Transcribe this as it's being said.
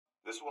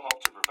This will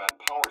help to prevent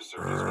power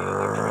surges when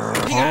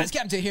electricity... Hey guys,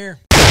 Captain here.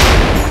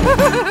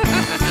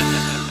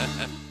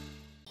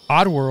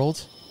 Odd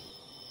World.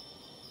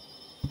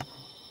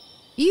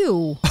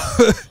 Ew.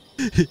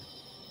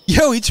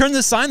 Yo, he turned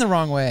the sign the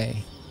wrong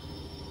way.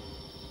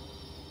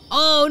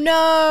 Oh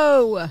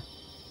no!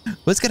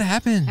 What's gonna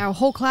happen? Our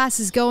whole class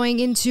is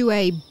going into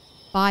a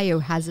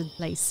biohazard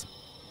place.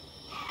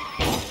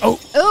 Oh.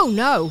 Oh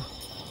no.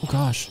 Oh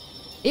gosh.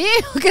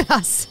 Ew, look at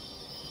us.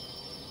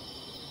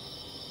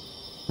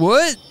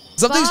 What?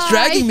 Something's Bye.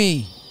 dragging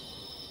me.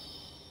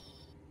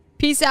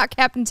 Peace out,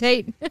 Captain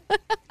Tate.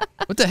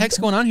 What the heck's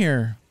going on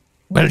here?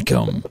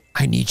 Welcome.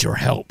 I need your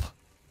help.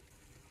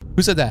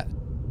 Who said that?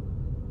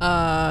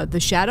 The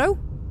shadow?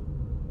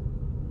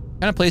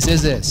 What kind of place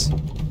is this?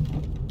 What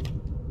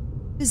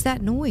is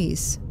that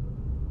noise?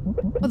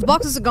 Oh, the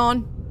boxes are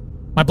gone.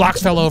 My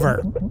blocks fell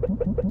over.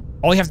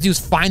 All you have to do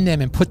is find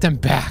them and put them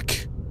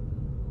back.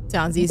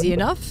 Sounds easy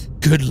enough.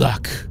 Good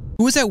luck.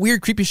 Who is that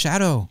weird, creepy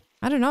shadow?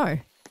 I don't know.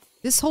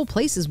 This whole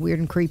place is weird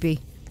and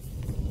creepy.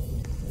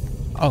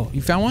 Oh,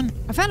 you found one?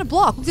 I found a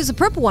block. Look, there's a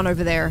purple one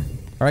over there.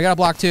 All right, I got a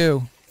block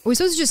too. Are we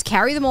supposed to just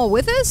carry them all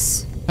with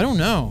us? I don't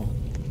know.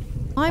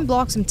 Find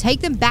blocks and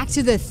take them back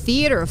to the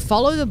theater.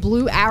 Follow the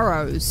blue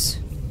arrows.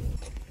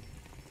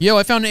 Yo,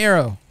 I found an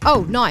arrow.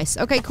 Oh, nice.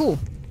 Okay, cool.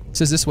 It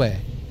says this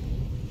way.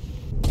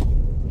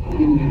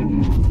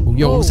 Oh,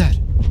 yo, what was that?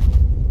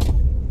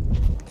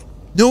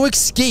 No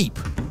escape.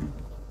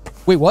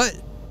 Wait, what?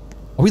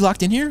 Are we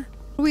locked in here?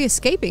 What are we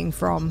escaping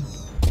from?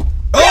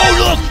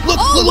 Oh, look!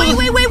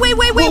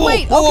 Oh,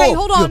 wait. Okay,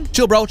 hold on. Yo,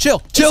 chill, bro.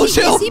 Chill. Is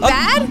he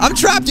bad? I'm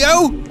trapped,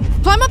 yo.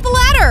 Climb up the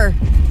ladder.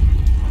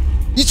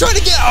 You trying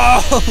to get...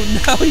 Oh,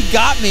 no, he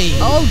got me.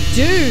 Oh,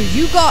 dude,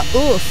 you got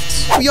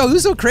oofed. Yo, he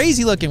was so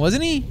crazy looking,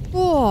 wasn't he?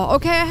 Oh,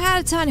 okay, I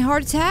had a tiny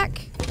heart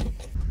attack.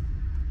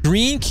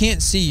 Green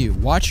can't see you.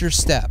 Watch your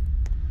step.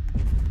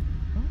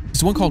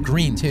 There's one called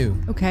green,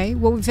 too. Okay,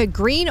 well, we've had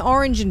green,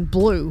 orange, and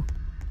blue.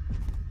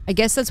 I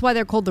guess that's why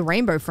they're called the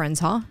Rainbow Friends,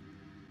 huh?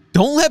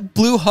 Don't let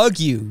Blue hug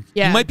you.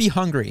 Yeah. You might be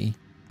hungry.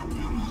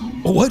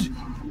 Oh, what?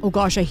 Oh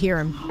gosh, I hear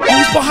him. Oh,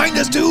 he's behind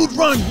us, dude.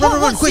 Run,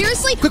 quick.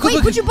 Seriously? Quick,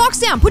 Wait, put your box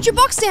down. Put your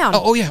box down.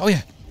 Oh, yeah.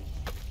 Can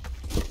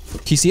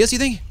he see us, you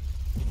think?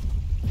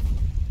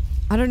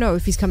 I don't know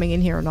if he's coming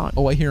in here or not.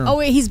 Oh, I hear him. Oh,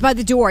 wait, he's by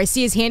the door. I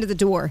see his hand at the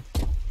door.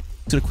 I'm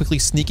gonna quickly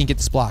sneak and get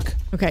this block.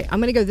 Okay,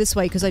 I'm gonna go this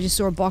way because I just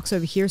saw a box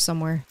over here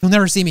somewhere. He'll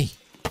never see me.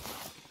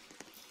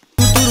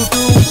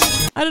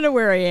 I don't know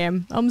where I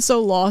am. I'm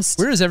so lost.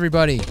 Where is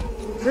everybody?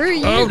 Where are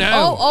you? Oh,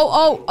 no.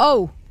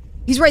 Oh.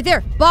 He's right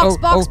there. Box.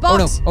 Oh,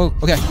 no. Oh,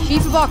 okay.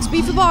 Beef a box.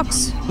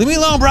 Leave me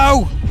alone,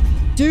 bro.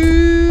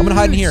 Dude. I'm gonna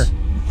hide in here.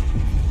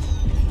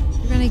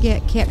 You're gonna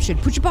get captured.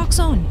 Put your box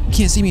on. You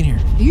can't see me in here.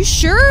 Are you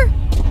sure?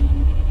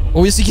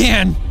 Oh, yes, you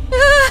can.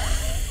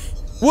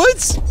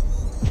 What?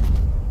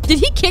 Did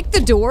he kick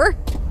the door?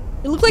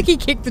 It looked like he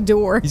kicked the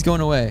door. He's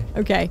going away.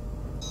 Okay.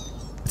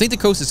 I think the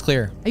coast is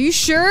clear. Are you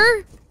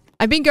sure?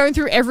 I've been going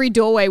through every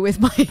doorway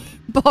with my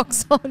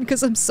box on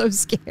because I'm so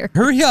scared.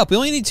 Hurry up. We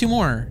only need 2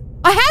 more.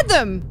 I had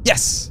them.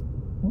 Yes.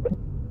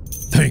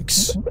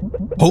 Thanks.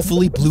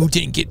 Hopefully Blue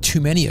didn't get too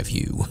many of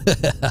you.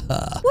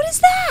 What is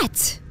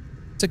that?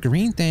 It's a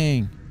green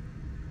thing.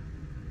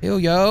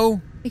 Yo.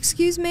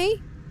 Excuse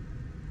me?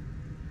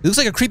 It looks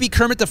like a creepy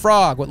Kermit the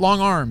Frog with long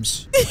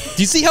arms.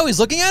 Do you see how he's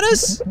looking at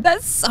us?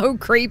 That's so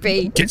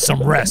creepy. Get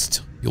some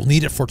rest. You'll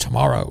need it for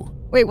tomorrow.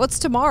 Wait, what's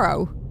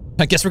tomorrow?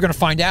 I guess we're gonna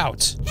find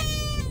out.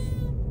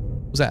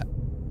 What's that?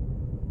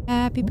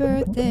 Happy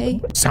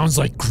birthday. Sounds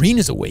like Green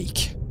is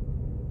awake.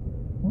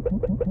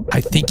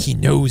 I think he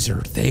knows you're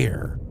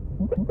there.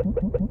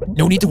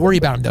 No need to worry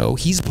about him, though.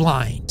 He's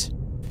blind.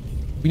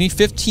 We need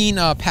 15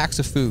 packs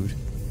of food.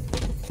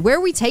 Where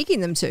are we taking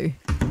them to?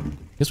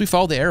 Guess we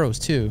follow the arrows,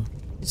 too.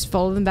 Just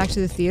follow them back to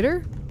the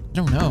theater? I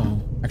don't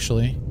know,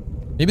 actually.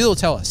 Maybe they'll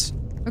tell us.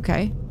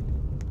 Okay.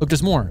 Look,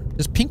 there's more.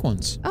 There's pink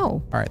ones. Oh.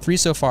 All right, 3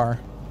 so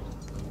far.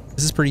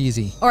 This is pretty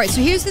easy. All right,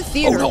 so here's the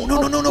theater. Oh,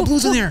 no,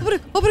 Blue's in there.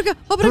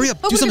 Hurry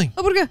up, do something.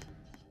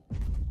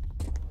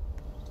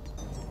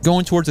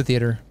 Going towards the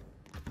theater.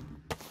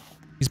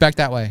 He's back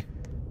that way.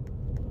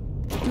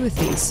 What do with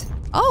these?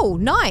 Oh,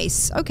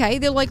 nice. Okay,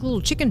 they're like little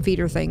chicken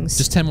feeder things.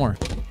 Just 10 more.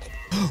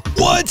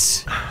 What?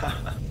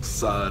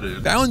 Sorry.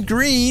 Found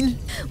Green.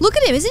 Look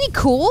at him. Isn't he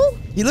cool?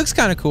 He looks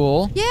kind of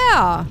cool.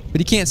 Yeah.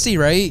 But he can't see,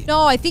 right?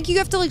 No, I think you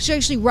have to like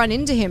actually run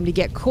into him to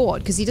get caught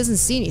because he doesn't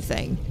see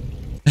anything.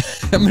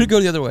 I'm gonna go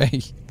the other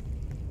way.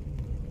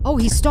 Oh,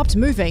 he stopped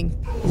moving.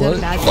 Is that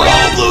a bad thing?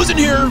 Oh, Blue's in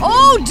here!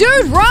 Oh,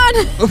 dude,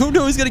 run! Oh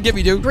no, he's gonna get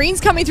me, dude.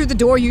 Green's coming through the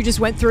door you just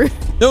went through.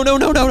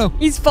 No.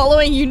 He's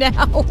following you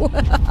now.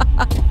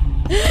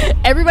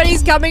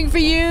 Everybody's coming for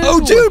you. Oh,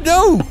 dude,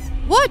 no!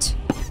 What?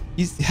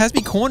 He has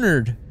me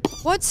cornered.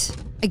 What?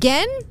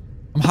 Again?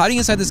 I'm hiding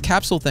inside this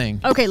capsule thing.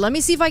 Okay, let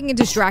me see if I can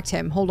distract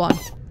him. Hold on.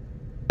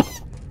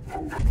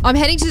 I'm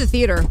heading to the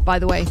theater, by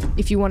the way,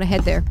 if you want to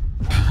head there.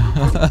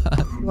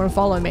 You want to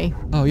follow me?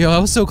 Oh, yo, I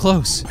was so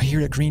close. I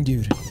hear that green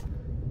dude.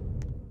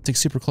 It's like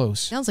super close.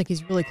 Sounds like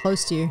he's really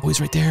close to you. Oh,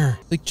 he's right there.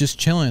 Like just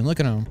chilling. Look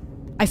at him.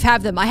 I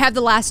have them. I have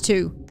the last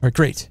 2. right,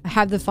 great. I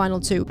have the final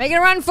 2. Make a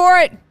run for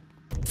it.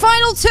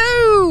 Final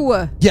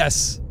 2.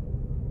 Yes.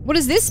 What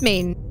does this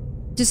mean?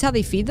 Just how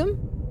they feed them?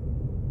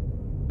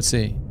 Let's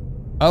see.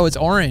 Oh, it's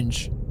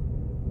orange.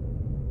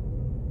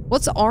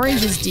 What's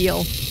Orange's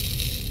deal?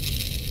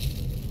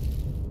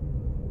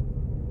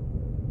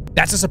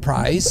 That's a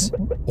surprise.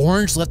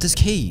 Orange left his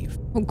cave.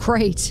 Oh,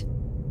 great.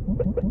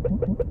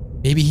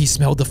 Maybe he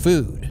smelled the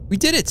food. We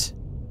did it.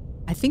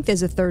 I think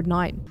there's a third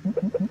night.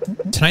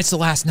 Tonight's the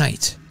last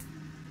night.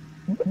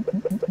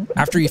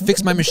 After you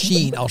fix my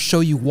machine, I'll show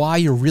you why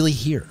you're really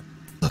here.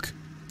 Look.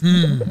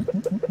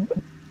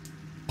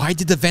 Why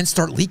did the vent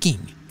start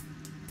leaking?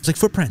 It's like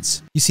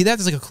footprints. You see that?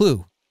 There's like a clue.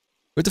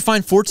 We have to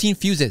find 14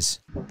 fuses.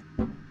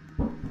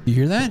 You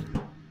hear that?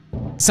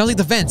 It sounds like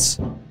the vents.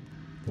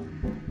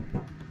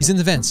 He's in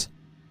the vents.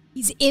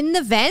 He's in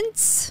the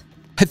vents?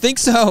 I think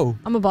so.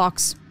 I'm a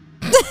box.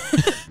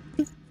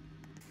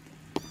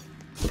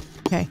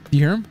 Okay. You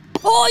hear him?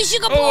 Oh, he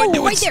should go. Oh, I Oh,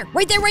 knew right it. there,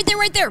 right there, right there,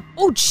 right there.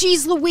 Oh,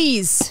 jeez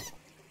Louise.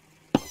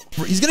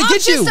 He's gonna I'm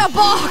get you. just a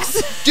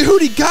box.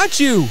 Dude, he got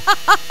you.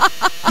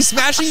 He's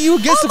smashing you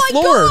against Oh the my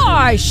floor.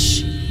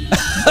 gosh.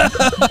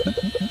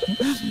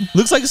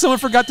 Looks like someone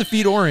forgot to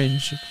feed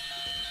Orange.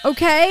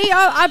 Okay,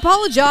 I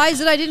apologize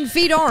that I didn't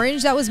feed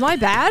Orange. That was my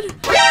bad.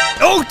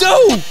 Oh,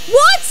 no.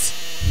 What?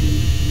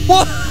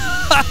 What?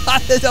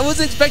 I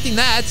wasn't expecting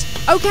that.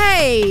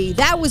 Okay,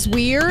 that was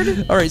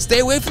weird. All right, stay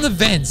away from the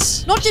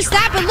vents. Not just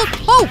that, but look.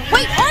 Oh,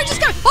 wait, Orange is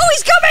coming. Oh,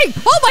 he's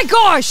coming. Oh my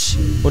gosh.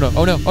 Oh no,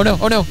 oh no, oh no,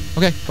 oh no.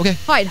 Okay, okay.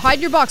 Hide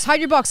in your box. Hide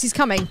your box. He's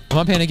coming. I'm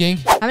not panicking.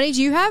 How many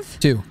do you have?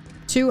 2.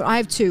 2. I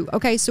have 2.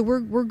 Okay, so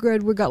we're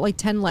good. We got like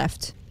 10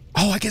 left.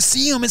 Oh, I can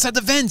see him inside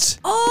the vent.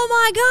 Oh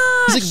my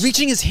gosh. He's like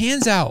reaching his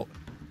hands out.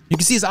 You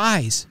can see his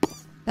eyes.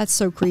 That's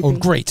so creepy. Oh,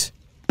 great.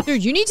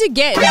 Dude, you need to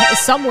get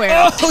somewhere.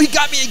 Oh, he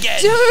got me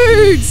again.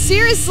 Dude,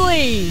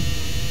 seriously.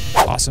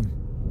 Awesome.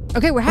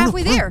 Okay, we're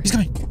halfway there. He's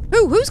coming.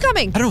 Who's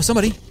coming? I don't know,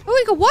 somebody. Oh,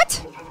 we go,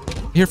 what?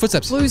 I hear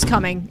footsteps. Blue's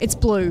coming. It's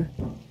Blue.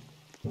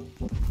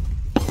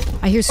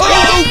 I hear squeaking.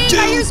 Oh,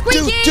 I hear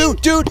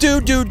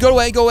squeaking. dude. Go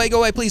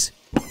away, please.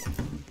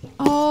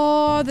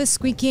 Oh, the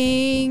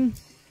squeaking.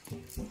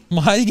 I'm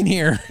hiding in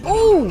here.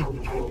 Oh,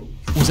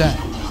 What was that?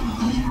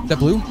 Is that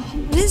Blue?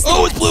 what is that?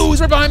 Oh, it's Blue.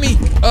 He's right behind me.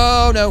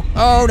 Oh, no.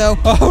 Oh, no.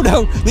 Oh,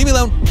 no. Leave me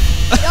alone.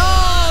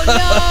 Oh,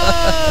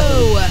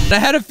 no. I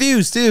had a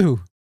fuse, too.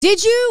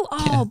 Did you?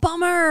 Oh, Yeah.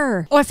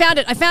 bummer. Oh, I found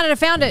it.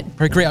 All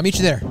right, great. I'll meet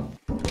you there.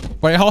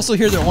 But I also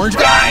hear the orange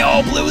guy.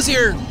 Oh, Blue's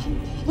here.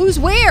 Blue's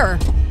where?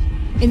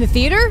 In the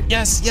theater?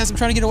 Yes, I'm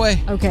trying to get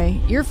away. Okay,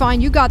 you're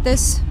fine. You got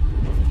this.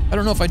 I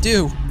don't know if I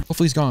do.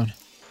 Hopefully he's gone.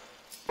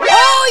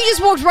 Oh, he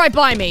just walked right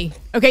by me.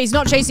 Okay, he's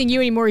not chasing you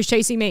anymore. He's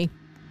chasing me.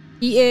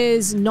 He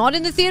is not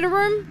in the theater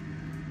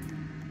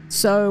room.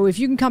 So if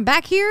you can come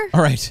back here.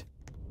 All right.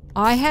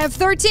 I have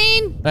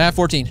 13. I have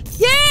 14.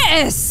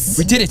 Yes!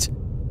 We did it.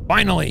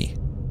 Finally.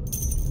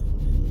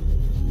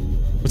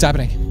 What's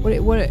happening?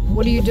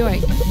 What are you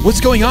doing?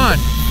 What's going on?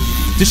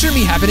 This shouldn't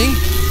be happening.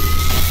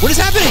 What is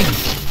happening?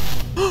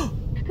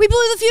 We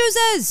blew the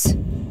fuses!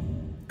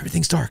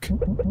 Everything's dark.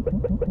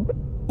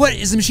 What?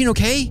 Is the machine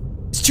okay?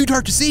 It's too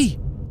dark to see.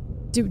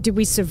 Did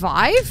we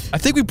survive? I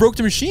think we broke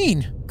the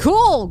machine.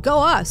 Cool, go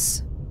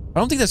us. I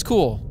don't think that's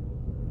cool.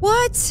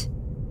 What?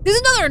 There's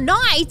another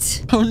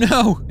night! Oh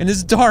no, and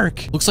it's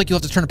dark. Looks like you'll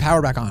have to turn the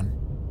power back on.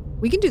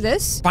 We can do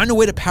this. Find a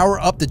way to power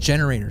up the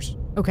generators.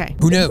 Okay.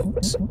 Who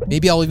knows?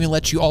 Maybe I'll even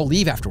let you all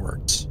leave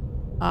afterwards.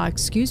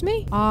 Excuse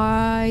me?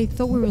 I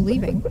thought we were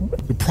leaving.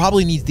 We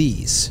probably need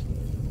these.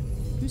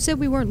 Who said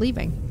we weren't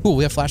leaving? Cool,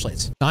 we have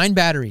flashlights. 9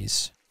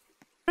 batteries.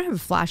 I don't have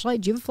a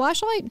flashlight. Do you have a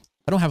flashlight?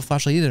 I don't have a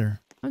flashlight either.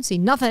 I don't see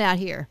nothing out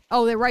here.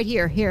 Oh, they're right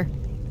here. Here.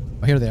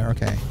 Oh, here they are,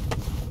 okay.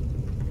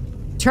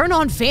 Turn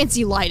on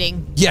fancy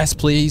lighting. Yes,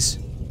 please.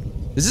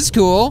 This is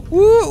cool.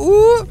 Woo,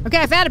 woo. Okay,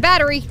 I found a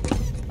battery.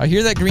 I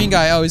hear that green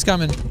guy. Oh, he's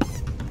coming.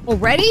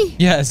 Already?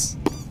 Yes.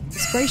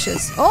 It's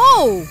gracious.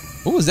 Oh!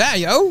 What was that,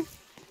 yo?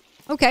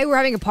 Okay, we're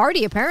having a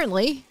party,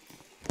 apparently.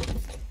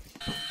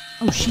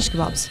 Oh, shish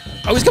kebabs.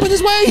 Oh, he's coming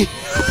this way.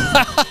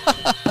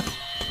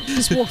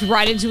 Just walked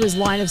right into his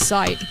line of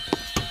sight.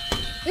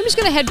 I'm just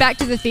gonna head back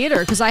to the theater,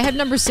 because I have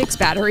number 6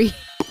 battery.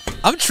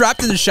 I'm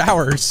trapped in the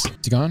showers. Is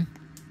he gone?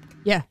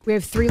 Yeah, we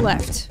have 3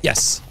 left.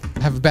 Yes.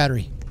 I have a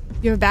battery.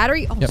 You have a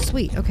battery? Oh, Yep.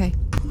 sweet. Okay.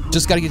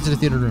 Just gotta get to the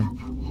theater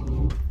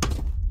room.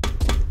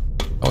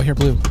 Oh, I hear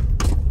Blue.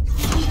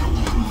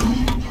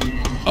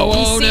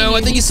 Oh, no,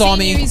 I think he saw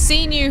me. He's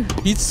seen you.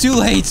 It's too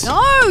late.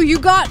 No, you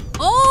got...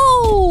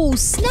 Oh,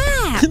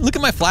 snap. Look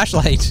at my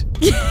flashlight.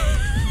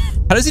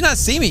 How does he not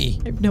see me?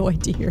 I have no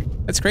idea.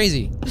 That's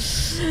crazy.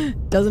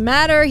 Doesn't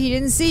matter. He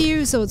didn't see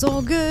you, so it's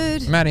all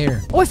good. I'm out of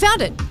here. Oh, I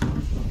found it.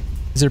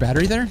 Is there a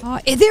battery there?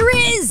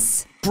 There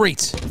is.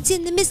 Great. It's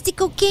in the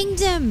mystical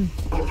kingdom.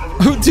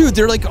 Oh, dude,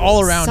 they're like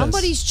all around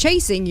Somebody's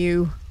chasing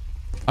you.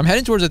 I'm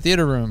heading towards the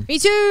theater room. Me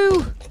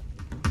too.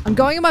 I'm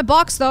going in my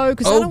box, though,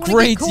 because I don't Oh, want to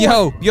great. get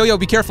caught. Yo,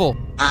 be careful.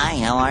 Hi,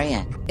 how are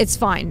you? It's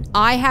fine.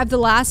 I have the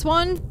last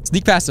one.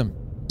 Sneak past him.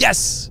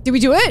 Yes. Did we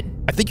do it?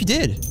 I think you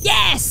did.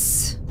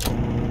 Yes.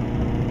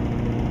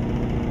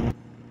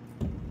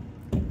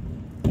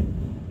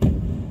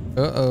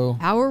 Uh-oh.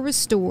 Power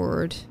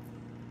restored.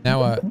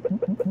 Now,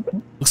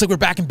 looks like we're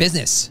back in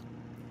business.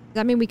 Does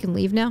that mean we can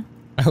leave now?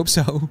 I hope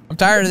so. I'm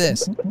tired of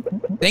this.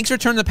 Thanks for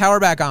turning the power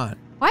back on.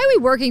 Why are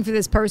we working for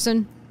this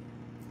person?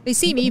 They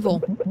seem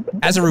evil.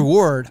 As a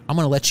reward, I'm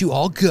gonna let you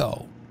all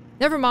go.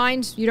 Never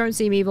mind. You don't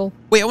seem evil.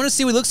 Wait, I want to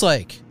see what it looks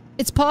like.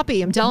 It's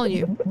Poppy, I'm telling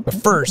you. But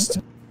first,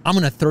 I'm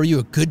gonna throw you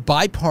a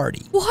goodbye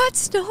party.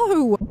 What?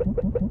 No.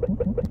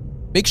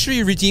 Make sure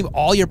you redeem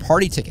all your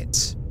party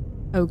tickets.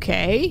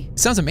 Okay.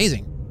 Sounds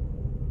amazing.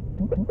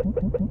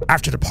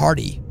 After the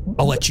party,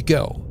 I'll let you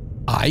go.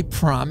 I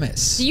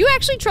promise. Do you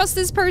actually trust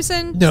this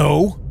person?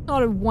 No.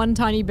 Not a one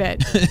tiny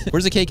bit.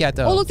 Where's the cake at,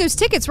 though? Oh, look, there's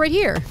tickets right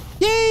here.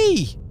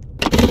 Yay!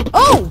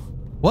 Oh!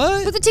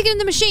 What? Put the ticket in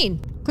the machine.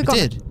 Click on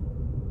it.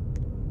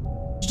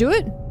 Did you do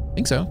it? I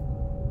think so.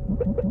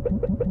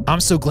 I'm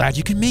so glad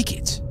you can make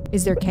it.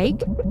 Is there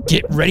cake?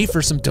 Get ready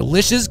for some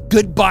delicious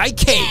goodbye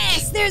cake.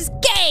 Yes, there's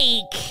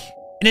cake!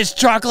 And it's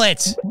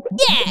chocolate.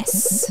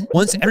 Yes!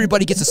 Once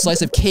everybody gets a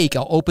slice of cake,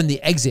 I'll open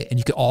the exit and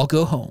you can all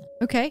go home.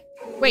 Okay.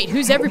 Wait,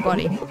 who's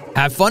everybody?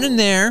 Have fun in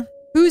there.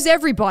 Who's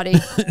everybody?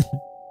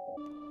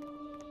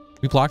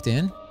 We blocked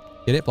in.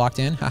 Get it? Blocked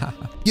in?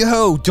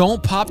 Yo,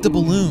 don't pop the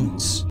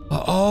balloons.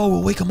 Oh,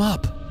 we'll wake them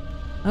up.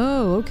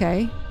 Oh,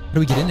 okay. How do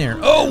we get in there?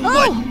 Oh,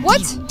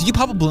 what? Did you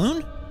pop a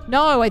balloon?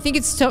 No, I think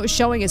it's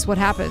showing us what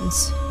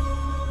happens.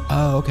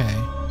 Oh, okay.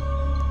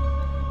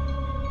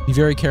 Be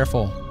very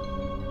careful.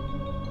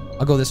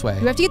 I'll go this way.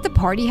 Do we have to get the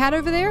party hat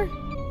over there?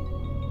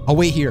 I'll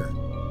wait here.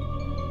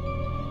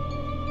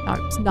 No,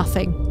 it's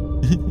nothing.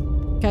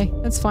 Okay,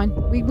 that's fine.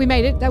 We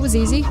made it. That was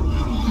easy.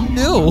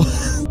 Ew.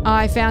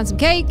 I found some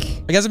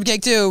cake. I got some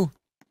cake too.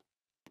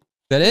 Is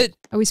that it?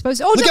 Are we supposed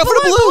to? Oh, Look out for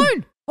the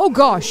balloon! Oh,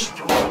 gosh.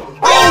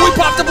 Oh, we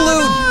popped a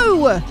balloon!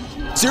 No!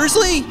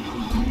 Seriously?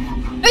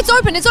 It's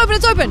open. It's open.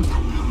 It's open.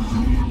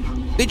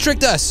 They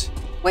tricked us.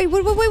 Wait.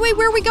 Where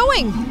are we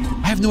going?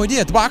 I have no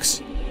idea. The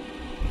box?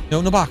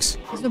 No box.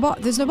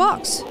 There's no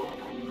box.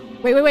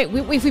 Wait.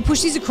 If we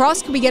push these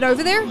across, can we get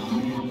over there?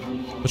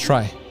 Let's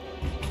try.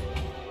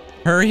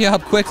 Hurry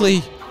up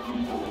quickly.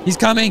 He's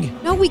coming.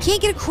 No, we can't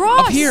get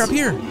across. Up here.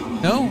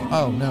 No?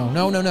 Oh,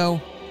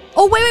 no.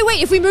 Oh,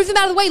 wait. If we move them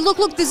out of the way, look,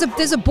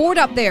 there's a board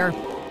up there.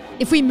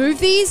 If we move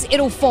these,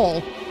 it'll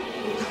fall.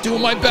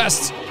 Doing my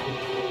best.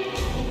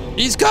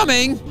 He's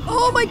coming.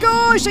 Oh my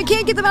gosh, I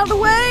can't get them out of the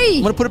way.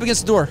 I'm gonna put it up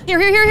against the door. Here.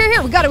 We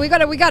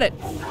got it.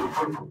 He's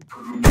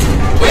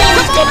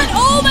coming.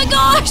 Oh my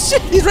gosh.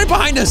 He's right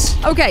behind us.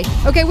 Okay,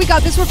 we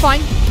got this, we're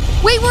fine.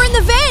 Wait, we're in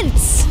the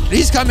vents.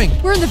 He's coming.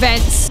 We're in the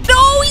vents.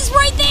 No, he's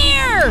right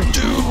there.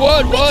 Dude,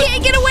 what? We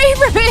can't get away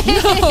from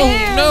him.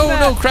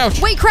 No, crouch.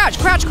 Wait, crouch,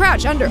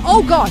 under.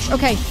 Oh gosh,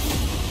 okay.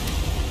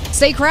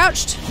 Stay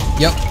crouched.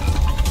 Yep.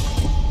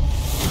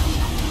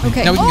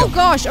 Okay. Now we can Oh go.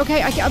 gosh,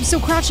 okay, I'm still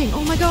crouching.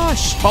 Oh my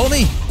gosh. Follow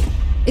me.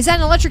 Is that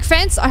an electric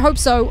fence? I hope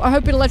so. I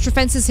hope it electric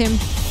fences him.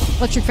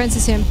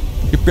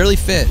 You're barely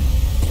fit.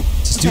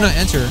 Just do Okay. not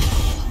enter.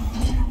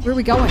 Where are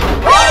we going?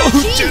 Oh,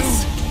 jeez. dude.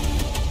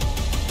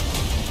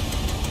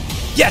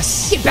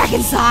 Yes. Get back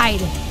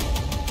inside.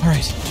 All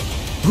right.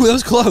 Ooh, that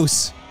was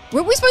close.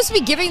 Were we supposed to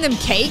be giving them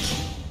cake?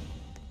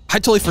 I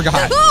totally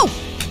forgot. Oh!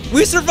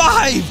 We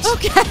survived.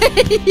 Okay.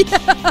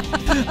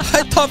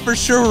 I thought for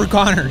sure we're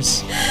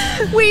goners.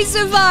 We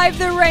survived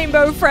the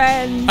Rainbow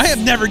Friends. I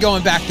am never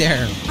going back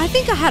there. I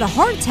think I had a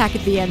heart attack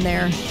at the end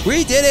there.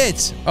 We did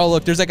it. Oh,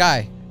 look, there's that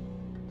guy.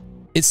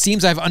 It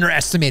seems I've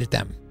underestimated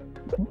them.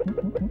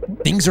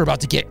 Things are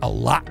about to get a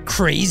lot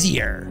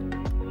crazier.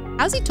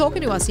 How's he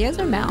talking to us? He has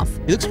no mouth.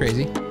 He looks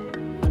crazy.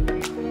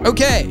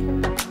 Okay.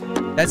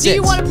 That's it. Do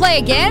you want to play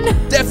again?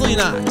 Definitely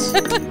not.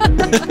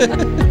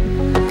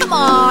 Come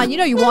on, you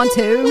know you want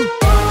to.